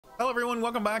Hello everyone,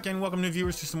 welcome back and welcome new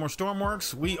viewers to some more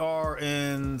Stormworks. We are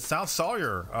in South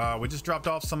Sawyer. We just dropped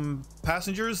off some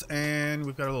passengers and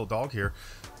we've got a little dog here.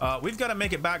 We've got to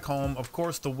make it back home. Of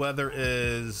course, the weather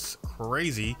is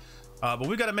crazy, but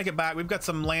we've got to make it back. We've got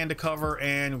some land to cover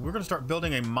and we're going to start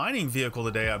building a mining vehicle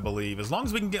today, I believe. As long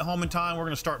as we can get home in time, we're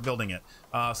going to start building it.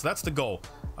 So that's the goal.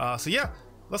 So yeah,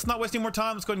 let's not waste any more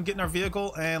time. Let's go ahead and get in our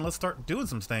vehicle and let's start doing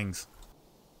some things.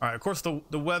 All right, of course,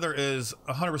 the weather is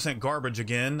 100% garbage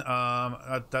again.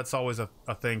 That's always a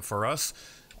thing for us.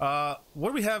 What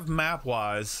do we have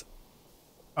map-wise?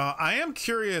 I am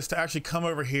curious to actually come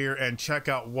over here and check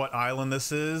out what island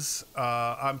this is.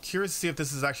 I'm curious to see if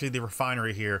this is actually the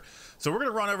refinery here. So we're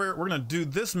going to run over, we're going to do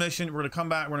this mission, we're going to come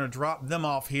back, we're going to drop them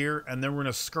off here, and then we're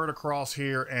going to skirt across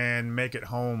here and make it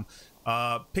home,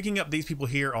 picking up these people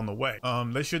here on the way.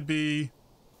 They should be...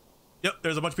 Yep,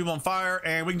 there's a bunch of people on fire,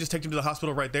 and we can just take them to the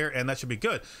hospital right there, and that should be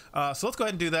good. So let's go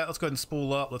ahead and do that. Let's go ahead and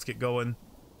spool up. Let's get going.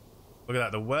 Look at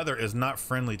that. The weather is not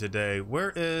friendly today.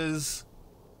 Where is...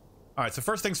 All right, so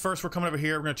first things first, we're coming over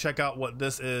here. We're going to check out what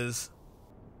this is.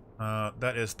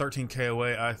 That is 13K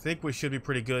away. I think we should be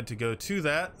pretty good to go to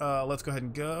that. Let's go ahead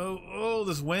and go. Oh,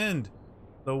 this wind.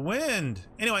 The wind.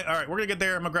 Anyway, all right, we're going to get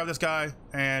there. I'm going to grab this guy,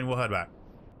 and we'll head back.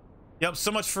 Yep,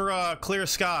 so much for clear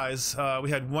skies.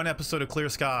 We had one episode of clear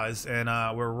skies, and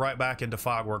we're right back into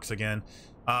fogworks again.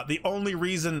 The only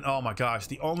reason, oh my gosh,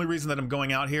 the only reason that I'm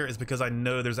going out here is because I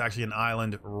know there's actually an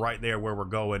island right there where we're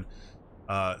going.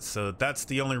 So that's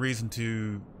the only reason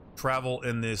to travel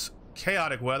in this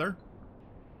chaotic weather.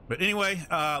 But anyway,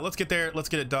 let's get there, let's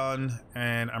get it done,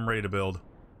 and I'm ready to build.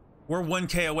 We're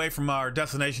 1K away from our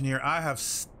destination here. I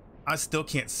still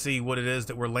can't see what it is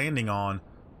that we're landing on.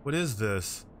 What is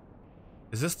this?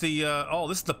 Is this the, oh,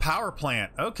 this is the power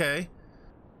plant. Okay.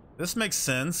 This makes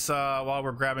sense, while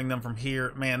we're grabbing them from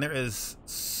here. Man, there is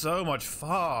so much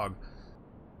fog.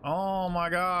 Oh my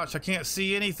gosh, I can't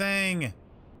see anything.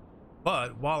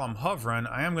 But while I'm hovering,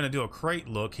 I am going to do a crate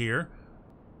look here.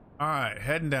 All right,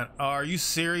 heading down. Are you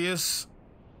serious?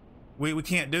 We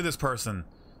can't do this, person.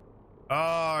 Oh,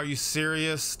 are you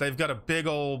serious? They've got a big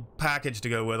old package to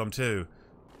go with them, too.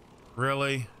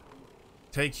 Really?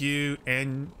 Take you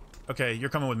and... Okay, you're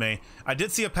coming with me. I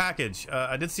did see a package.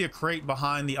 I did see a crate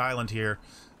behind the island here.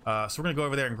 So we're going to go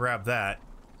over there and grab that.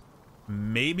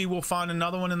 Maybe we'll find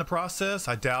another one in the process.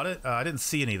 I doubt it. I didn't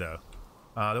see any, though.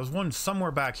 There was one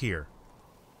somewhere back here.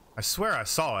 I swear I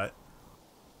saw it.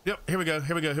 Yep, here we go.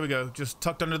 Here we go. Here we go. Just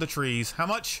tucked under the trees. How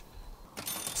much?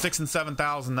 6,000 and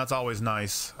 7,000. That's always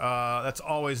nice. That's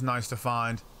always nice to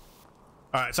find.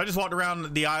 All right, so I just walked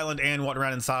around the island and walked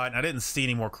around inside, and I didn't see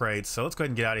any more crates, so let's go ahead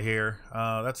and get out of here.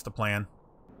 That's the plan.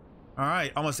 All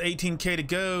right, almost 18K to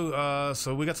go,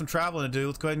 so we got some traveling to do.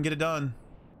 Let's go ahead and get it done.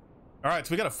 All right,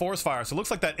 so we got a forest fire, so it looks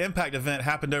like that impact event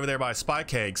happened over there by Spy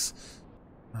Cakes.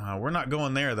 We're not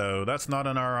going there, though. That's not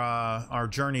on our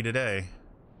journey today.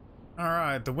 All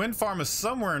right, the wind farm is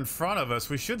somewhere in front of us.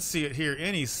 We should see it here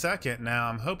any second now.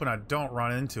 I'm hoping I don't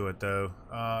run into it, though.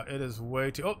 It is way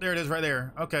too... Oh, there it is right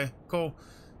there. Okay, cool.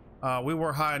 We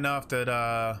were high enough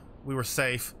that we were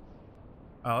safe.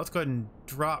 Let's go ahead and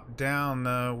drop down,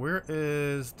 though. Where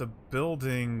is the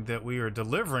building that we are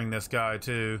delivering this guy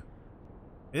to?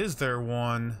 Is there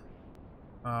one?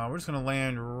 We're just going to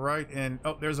land right in...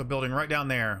 Oh, there's a building right down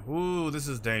there. Ooh, this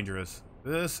is dangerous.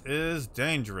 This is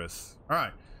dangerous. All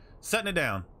right. Setting it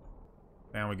down.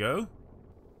 Down we go.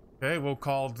 Okay, we'll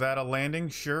call that a landing.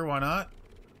 Sure, why not?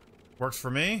 Works for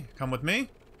me. Come with me.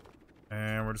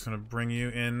 And we're just going to bring you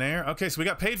in there. Okay, so we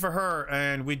got paid for her,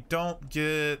 and we don't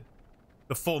get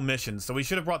the full mission. So we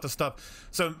should have brought the stuff.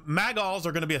 So mag-alls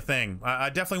are going to be a thing.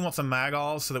 I definitely want some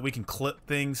mag-alls so that we can clip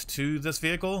things to this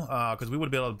vehicle, because we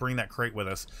would be able to bring that crate with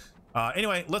us.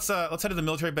 Anyway, let's head to the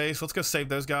military base. Let's go save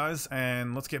those guys,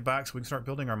 and let's get back so we can start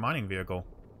building our mining vehicle.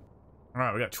 All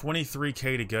right, we got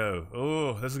 23K to go.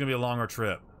 Oh, this is gonna be a longer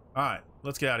trip. All right,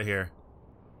 let's get out of here.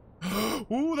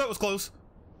 Ooh, that was close.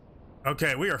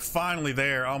 Okay, we are finally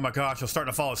there. Oh my gosh, I'm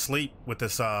starting to fall asleep with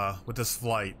this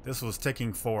flight. This was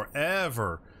taking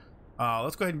forever.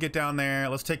 Let's go ahead and get down there.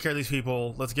 Let's take care of these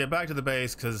people. Let's get back to the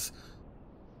base, because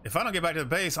if I don't get back to the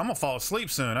base, I'm gonna fall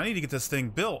asleep soon. I need to get this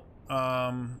thing built.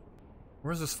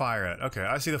 Where's this fire at? Okay,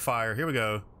 I see the fire. Here we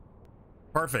go.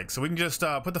 Perfect. So we can just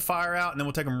put the fire out, and then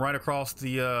we'll take them right across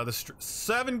the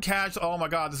 7 cash. Oh my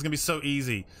god, this is gonna be so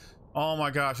easy. Oh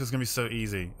my gosh, this is gonna be so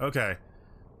easy. Okay,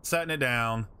 setting it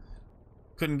down.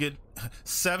 Couldn't get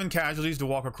 7 casualties to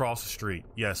walk across the street.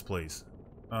 Yes, please.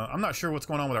 I'm not sure what's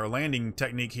going on with our landing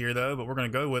technique here, though, but we're gonna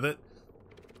go with it.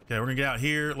 Okay, we're gonna get out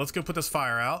here. Let's go put this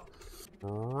fire out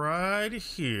right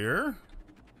here.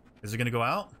 Is it gonna go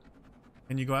out?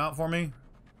 Can you go out for me?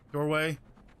 Doorway.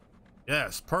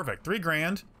 Yes, perfect. 3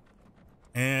 grand.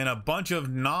 And a bunch of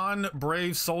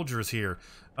non-brave soldiers here.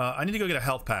 I need to go get a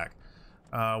health pack.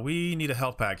 We need a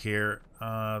health pack here.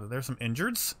 There's some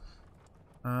injureds.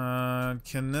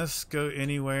 Can this go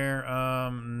anywhere?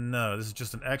 No, this is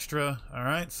just an extra. All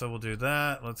right, so we'll do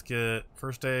that. Let's get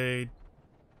first aid.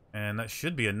 And that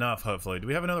should be enough, hopefully. Do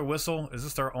we have another whistle? Is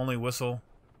this our only whistle?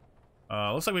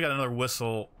 Looks like we got another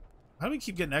whistle. How do we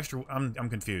keep getting extra? I'm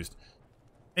confused.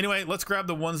 Anyway, let's grab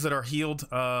the ones that are healed.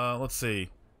 Let's see.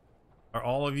 Are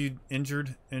all of you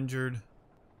injured? Injured.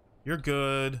 You're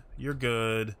good. You're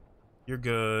good. You're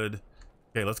good.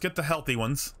 Okay, let's get the healthy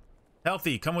ones.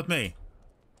 Healthy, come with me.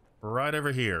 Right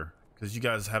over here. Because you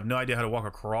guys have no idea how to walk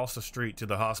across the street to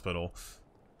the hospital.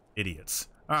 Idiots.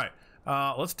 Alright,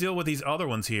 let's deal with these other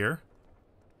ones here.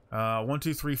 1,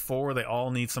 2, 3, 4. They all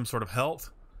need some sort of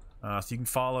health. So you can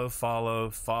follow.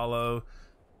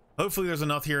 Hopefully there's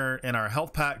enough here in our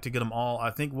health pack to get them all. I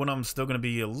think one of them's still going to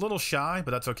be a little shy,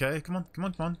 but that's okay. Come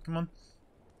on.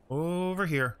 Over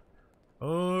here.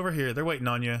 Over here. They're waiting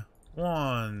on you.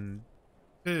 1,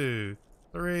 2,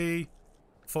 3,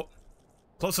 4.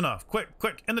 Close enough.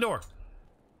 Quick. In the door.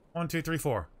 1, 2, 3,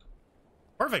 4.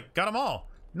 Perfect. Got them all.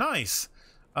 Nice.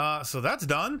 So that's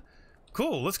done.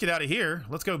 Cool. Let's get out of here.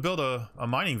 Let's go build a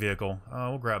mining vehicle.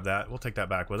 We'll grab that. We'll take that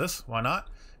back with us. Why not?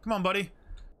 Come on, buddy.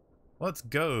 Let's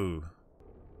go.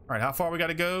 All right, how far we got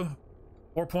to go?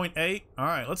 4.8. All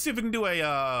right, let's see if we can do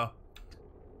a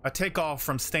takeoff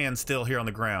from standstill here on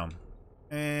the ground.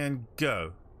 And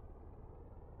go.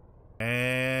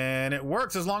 And it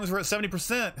works as long as we're at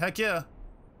 70%. Heck yeah.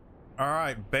 All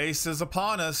right, base is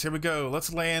upon us. Here we go.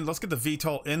 Let's land. Let's get the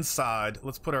VTOL inside.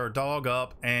 Let's put our dog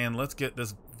up and let's get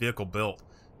this vehicle built.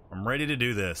 I'm ready to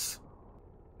do this.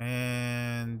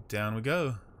 And down we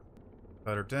go.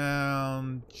 Put her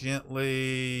down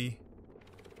gently.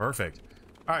 Perfect.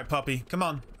 All right, puppy, come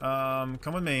on.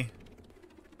 Come with me.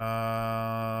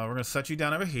 We're gonna set you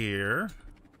down over here.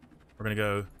 We're gonna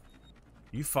go.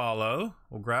 You follow.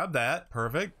 We'll grab that.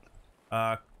 Perfect.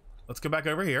 Let's go back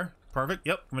over here. Perfect.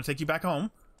 Yep. I'm gonna take you back home.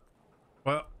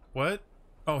 What?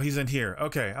 Oh, he's in here.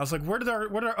 Okay. I was like, where did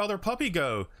our other puppy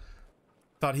go?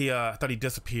 Thought he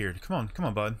disappeared. Come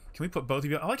on, bud. Can we put both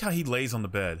of you? I like how he lays on the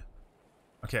bed.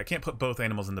 Okay, I can't put both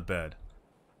animals in the bed.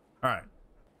 All right.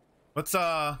 Let's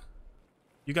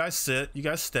you guys sit. You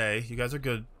guys stay. You guys are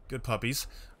good puppies.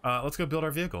 Let's go build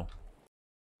our vehicle.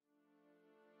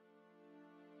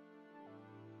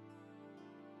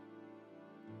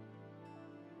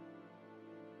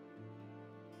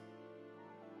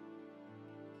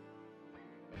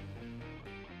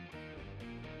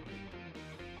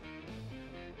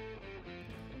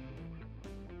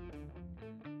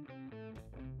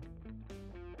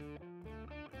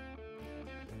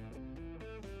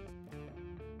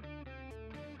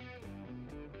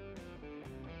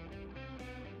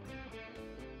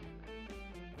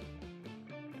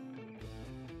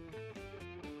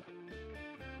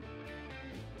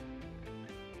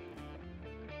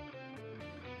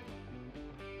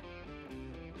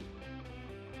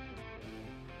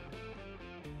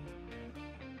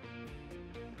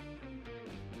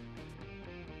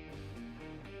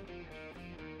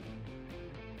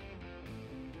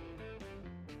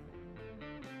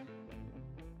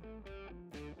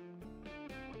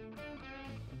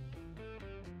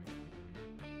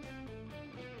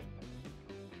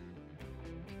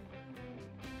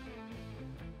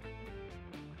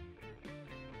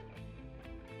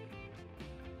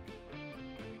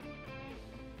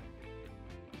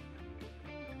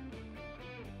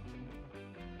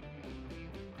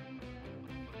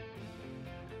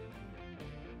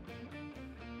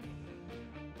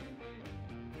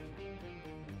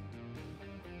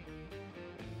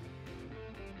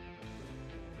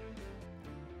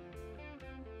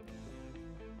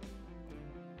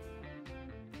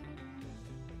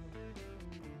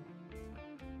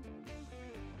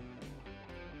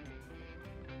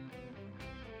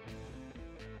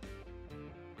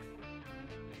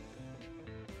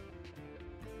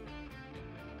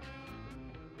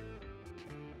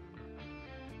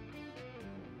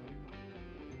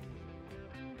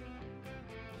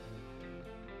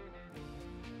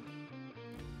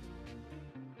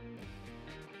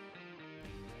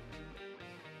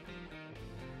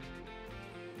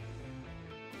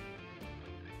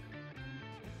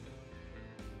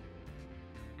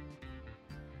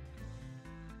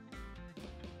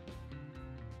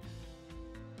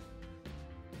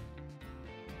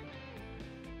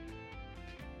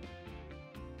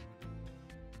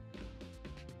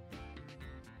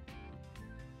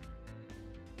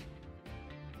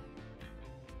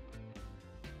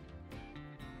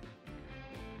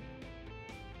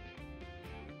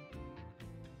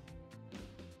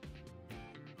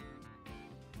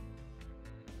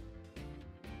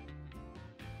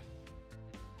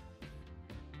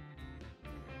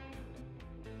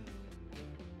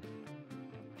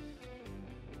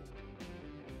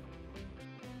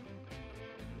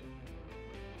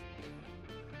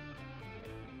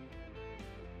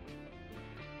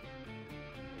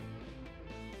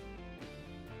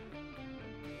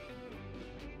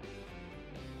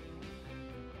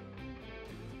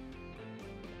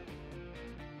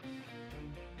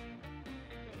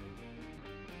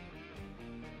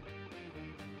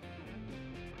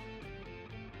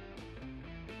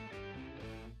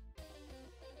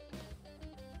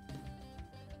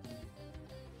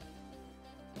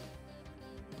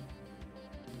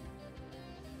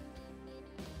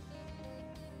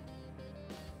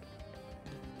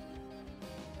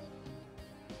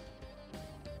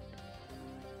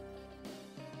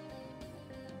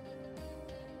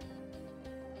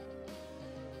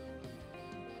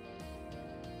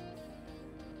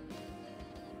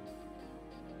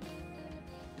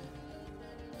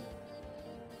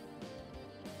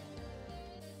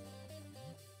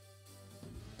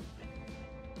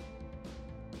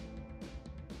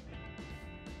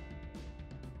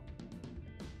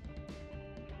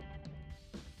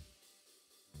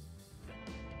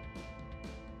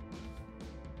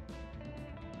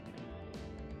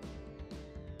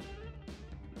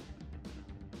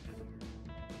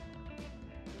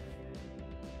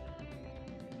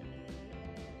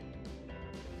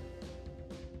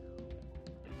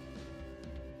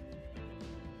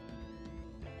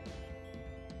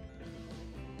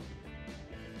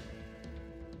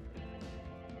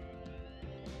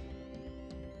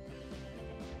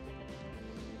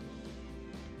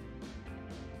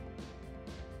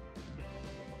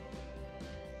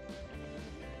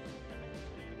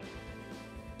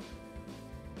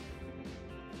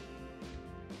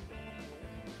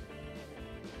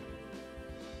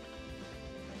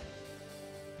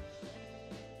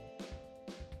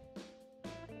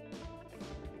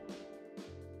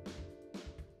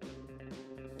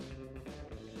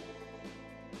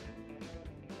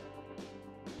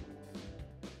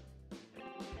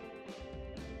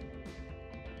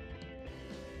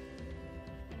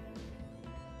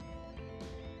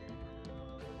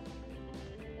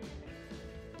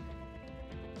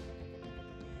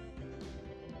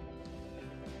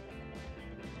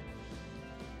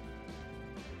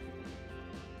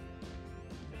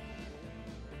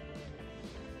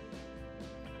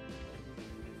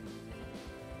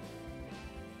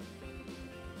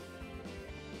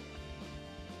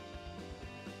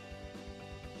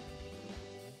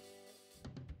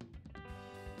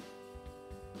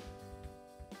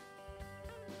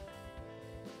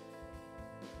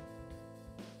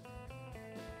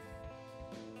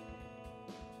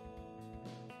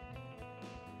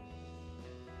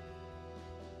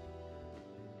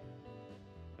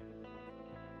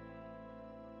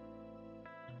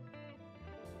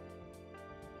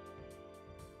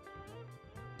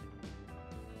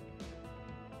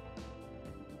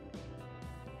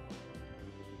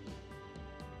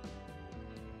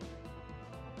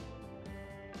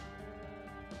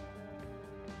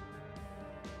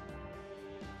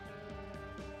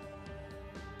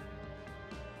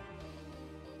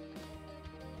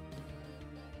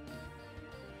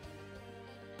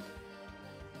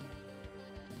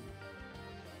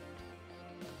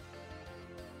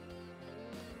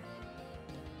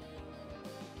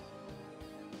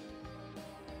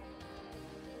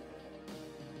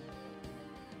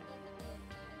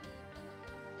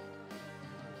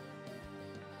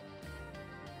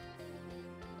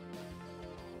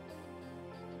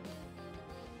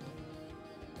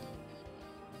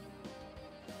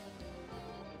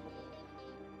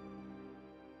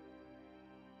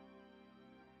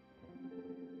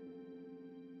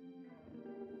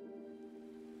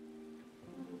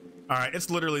 All right, it's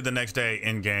literally the next day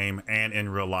in game and in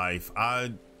real life.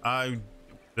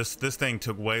 This thing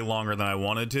took way longer than I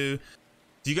wanted to.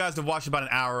 You guys have watched about an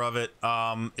hour of it.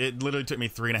 It literally took me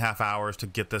 3.5 hours to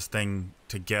get this thing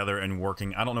together and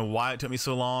working. I don't know why it took me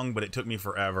so long, but it took me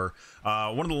forever.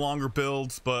 One of the longer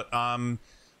builds, but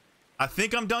I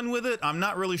think I'm done with it. I'm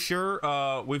not really sure.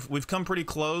 We've come pretty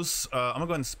close. I'm gonna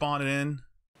go ahead and spawn it in.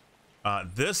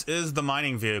 This is the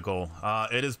mining vehicle.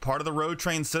 It is part of the road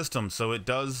train system, so it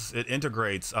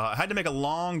integrates. I had to make a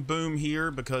long boom here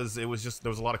because there was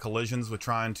a lot of collisions with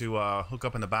trying to hook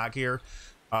up in the back here.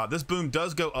 This boom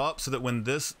does go up so that when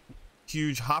this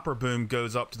huge hopper boom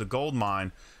goes up to the gold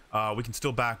mine, we can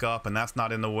still back up, and that's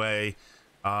not in the way.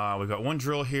 We've got one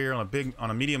drill here on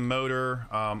a medium motor.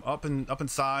 Up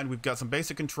inside, we've got some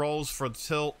basic controls for the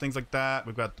tilt, things like that.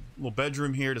 We've got a little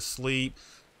bedroom here to sleep.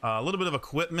 A little bit of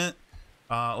equipment.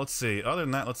 Let's see. Other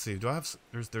than that, let's see. Do I have?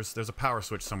 There's a power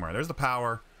switch somewhere. There's the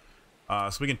power.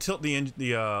 So we can tilt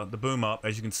the boom up.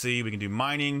 As you can see, we can do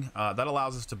mining. That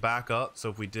allows us to back up. So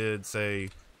if we did, say,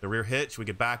 the rear hitch, we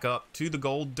could back up to the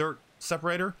gold dirt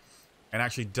separator and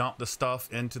actually dump the stuff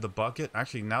into the bucket.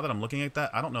 Actually, now that I'm looking at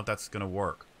that, I don't know if that's going to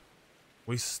work.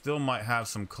 We still might have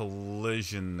some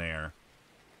collision there.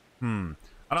 I don't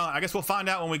know. I guess we'll find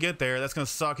out when we get there. That's going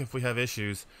to suck if we have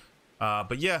issues.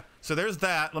 But yeah, so there's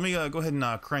that. Let me go ahead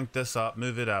and crank this up,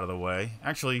 move it out of the way.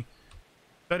 Actually,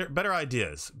 better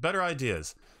ideas.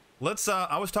 Let's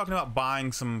I was talking about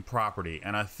buying some property,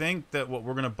 and I think that what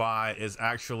we're gonna buy is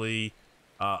actually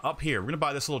up here. We're gonna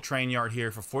buy this little train yard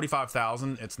here for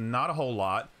 45,000. It's not a whole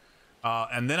lot.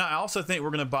 And then I also think we're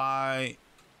gonna buy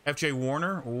FJ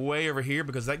Warner way over here,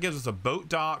 because that gives us a boat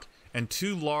dock and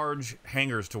 2 large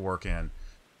hangars to work in.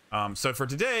 So for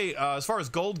today, as far as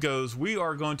gold goes, we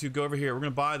are going to go over here. We're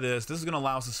going to buy this. This is going to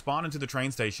allow us to spawn into the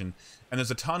train station, and there's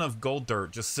a ton of gold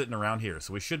dirt just sitting around here.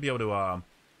 So we should be able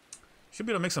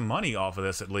to make some money off of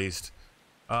this at least.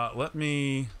 Let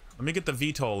me get the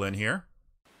VTOL in here.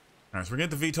 All right, so we're going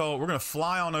to get the VTOL. We're going to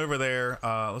fly on over there.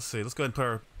 Let's see. Let's go ahead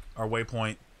and put our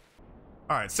waypoint.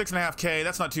 All right, 6.5K.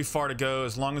 That's not too far to go.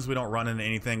 As long as we don't run into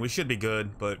anything, we should be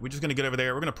good. But we're just going to get over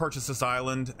there. We're going to purchase this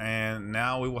island, and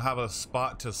now we will have a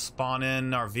spot to spawn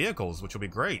in our vehicles, which will be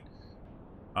great,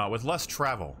 with less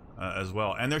travel as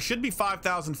well. And there should be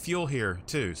 5,000 fuel here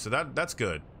too, so that's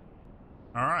good.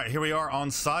 All right, here we are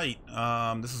on site.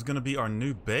 This is going to be our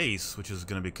new base, which is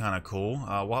going to be kind of cool.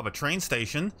 We'll have a train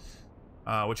station,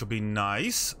 which will be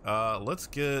nice. Let's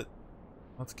get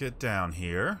down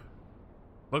here.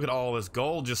 Look at all this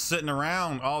gold just sitting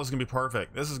around. Oh, this is going to be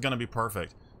perfect. This is going to be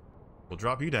perfect. We'll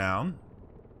drop you down.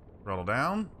 Throttle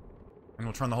down. And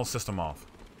we'll turn the whole system off.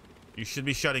 You should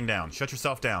be shutting down. Shut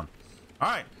yourself down. All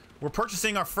right. We're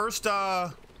purchasing our first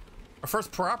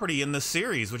property in this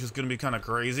series, which is going to be kind of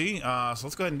crazy. So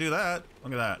let's go ahead and do that.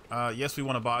 Look at that. Yes, we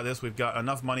want to buy this. We've got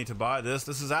enough money to buy this.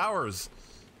 This is ours.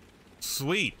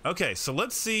 Sweet. Okay, so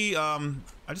let's see. I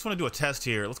just want to do a test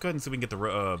here. Let's go ahead and see if we can get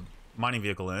the mining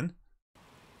vehicle in.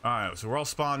 All right, so we're all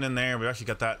spawned in there. We actually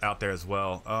got that out there as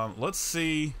well. Let's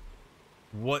see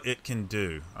what it can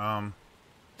do. I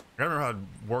don't know how to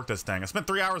work this thing. I spent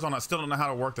 3 hours on it. I still don't know how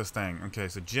to work this thing. Okay,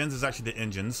 so gens is actually the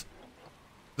engines.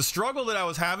 The struggle that I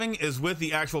was having is with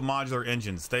the actual modular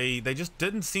engines. They just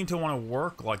didn't seem to want to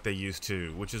work like they used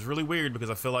to, which is really weird because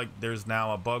I feel like there's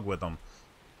now a bug with them.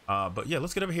 But yeah,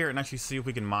 let's get over here and actually see if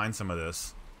we can mine some of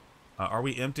this. Are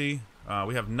we empty?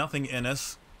 We have nothing in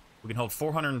us. We can hold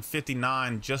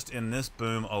 459 just in this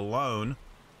boom alone.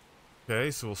 Okay,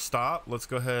 so we'll stop. Let's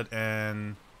go ahead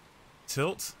and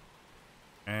tilt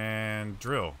and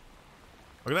drill.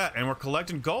 Look at that, and we're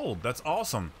collecting gold. That's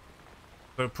awesome.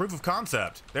 So proof of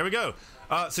concept. There we go.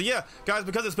 So yeah, guys,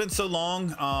 because it's been so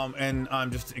long and I'm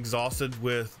just exhausted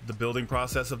with the building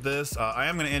process of this, I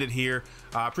am going to end it here.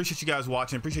 I appreciate you guys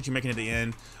watching. Appreciate you making it to the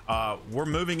end. We're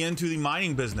moving into the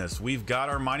mining business. We've got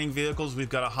our mining vehicles. We've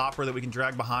got a hopper that we can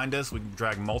drag behind us. We can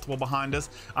drag multiple behind us.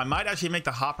 I might actually make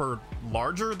the hopper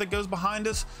larger that goes behind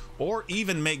us, or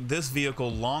even make this vehicle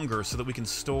longer so that we can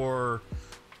store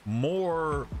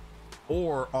more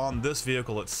ore on this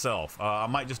vehicle itself. I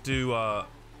might just do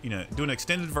do an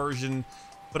extended version,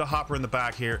 put a hopper in the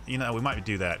back here. We might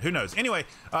do that. Who knows? Anyway,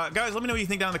 guys, let me know what you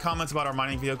think down in the comments about our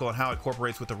mining vehicle and how it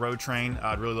incorporates with the road train.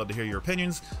 I'd really love to hear your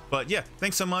opinions. But yeah,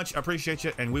 thanks so much. I appreciate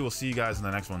you, and we will see you guys in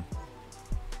the next one.